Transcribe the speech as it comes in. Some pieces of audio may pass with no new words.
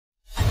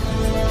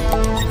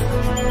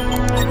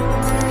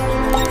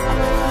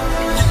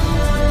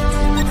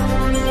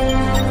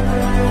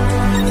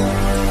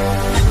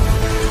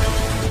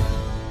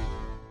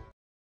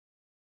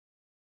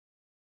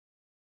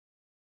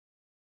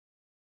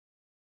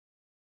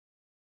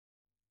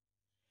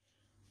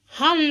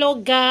Hello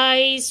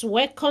guys,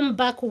 welcome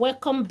back.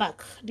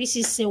 This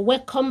is a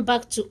welcome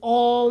back to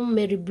all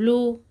Mary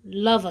Blue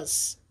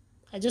lovers.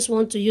 I just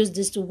want to use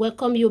this to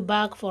welcome you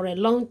back. For a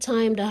long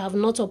time that I have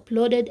not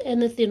uploaded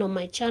anything on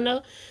my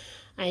channel.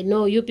 I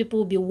know you people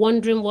will be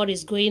wondering what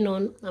is going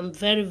on. I'm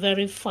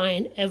very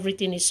fine.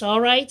 Everything is all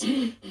right.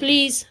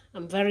 Please,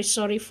 I'm very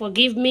sorry.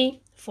 Forgive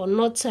me for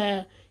not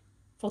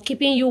for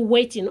keeping you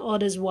waiting all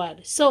this while.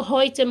 So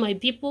hoite my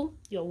people,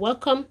 you're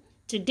welcome.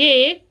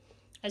 Today,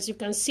 as you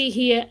can see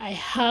here, I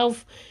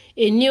have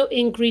a new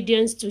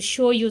ingredients to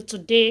show you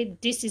today.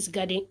 This is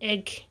garden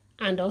egg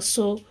and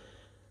also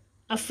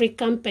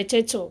African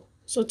potato.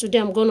 So today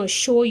I'm going to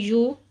show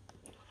you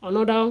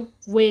another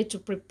way to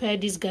prepare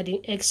this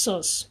garden egg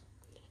sauce.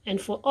 And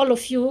for all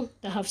of you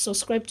that have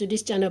subscribed to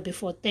this channel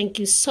before, thank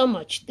you so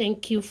much.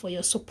 Thank you for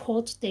your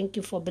support. Thank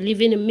you for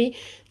believing in me.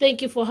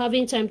 Thank you for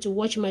having time to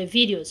watch my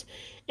videos.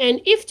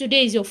 And if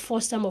today is your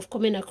first time of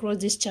coming across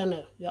this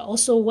channel, you are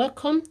also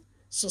welcome.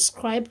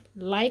 Subscribe,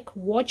 like,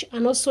 watch,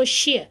 and also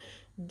share.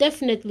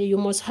 Definitely you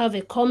must have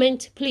a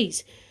comment.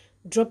 Please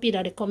drop it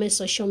at the comment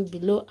section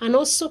below, and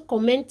also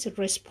comment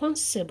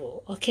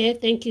responsible. Okay,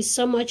 thank you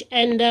so much.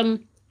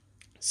 And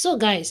so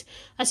guys,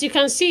 as you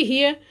can see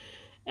here,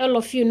 all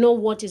of you know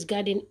what is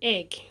garden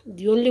egg.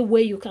 The only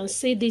way you can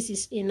say this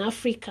is in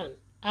Africa.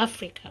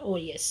 Oh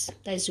yes,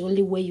 that's the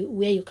only way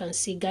where you can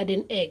see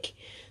garden egg.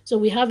 So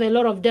we have a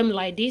lot of them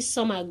like this.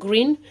 Some are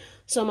green,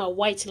 some are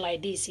white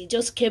like this. It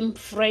just came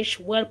fresh,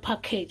 well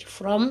packaged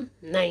from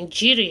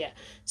Nigeria.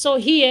 So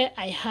here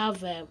I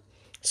have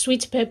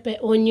sweet pepper,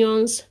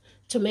 onions,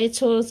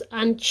 tomatoes,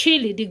 and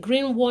chili. The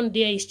green one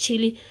there is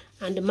chili,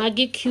 and the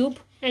Maggi cube.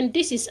 And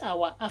this is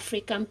our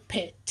African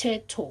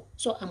potato.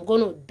 So I'm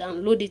going to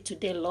download it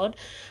today, Lord.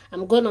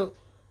 I'm going to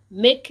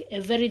make a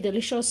very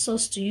delicious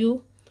sauce to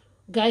you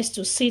guys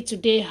to see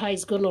today how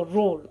it's going to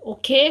roll.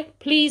 Okay?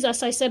 Please,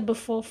 as I said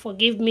before,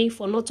 forgive me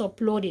for not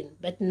uploading.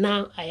 But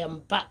now I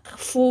am back,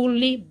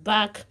 fully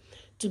back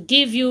to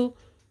give you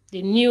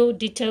the new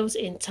details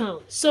in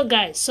town. So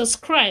guys,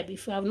 subscribe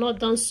if you have not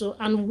done so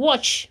and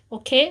watch.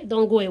 Okay?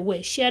 Don't go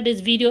away. Share this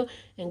video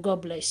and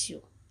God bless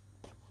you.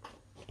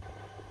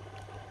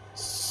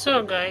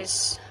 So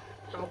guys,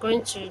 I'm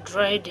going to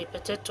dry the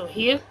potato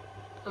here.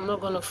 I'm not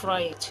going to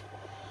fry it.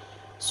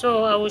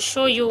 So I will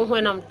show you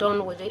when I'm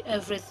done with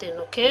everything,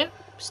 okay?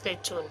 Stay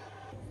tuned.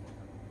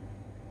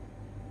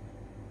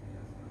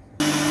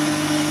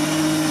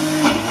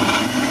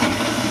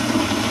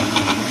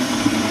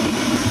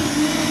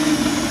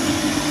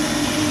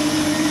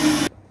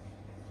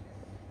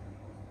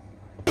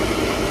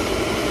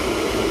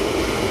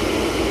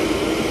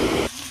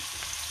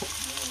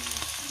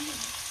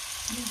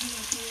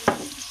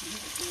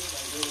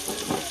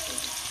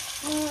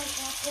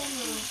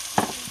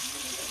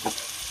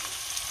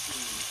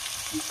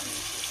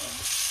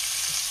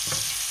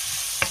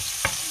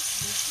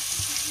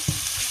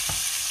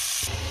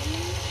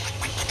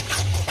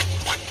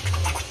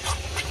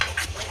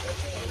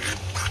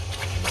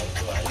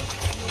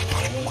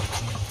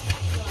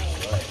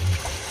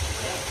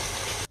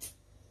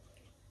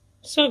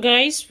 So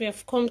guys, we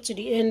have come to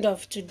the end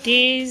of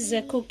today's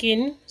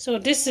cooking. So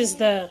this is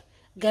the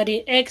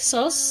garden egg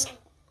sauce.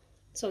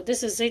 So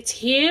this is it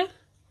here.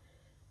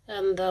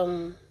 And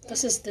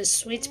this is the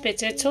sweet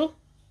potato.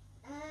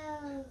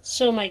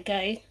 So my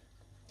guy,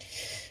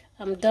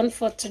 I'm done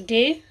for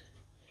today.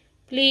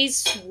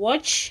 Please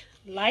watch,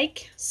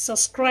 like,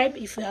 subscribe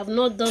if you have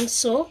not done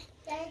so.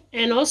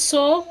 And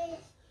also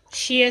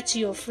share to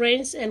your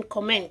friends and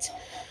comment.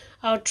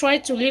 I'll try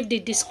to leave the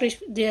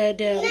description,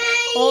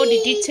 all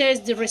the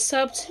details, the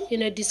recipe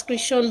in a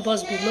description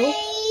box below.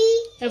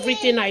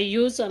 Everything I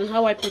use and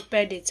how I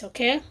prepared it,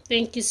 okay?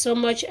 Thank you so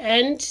much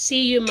and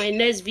see you in my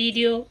next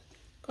video.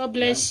 God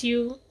bless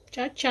you.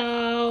 Ciao,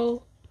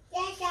 ciao.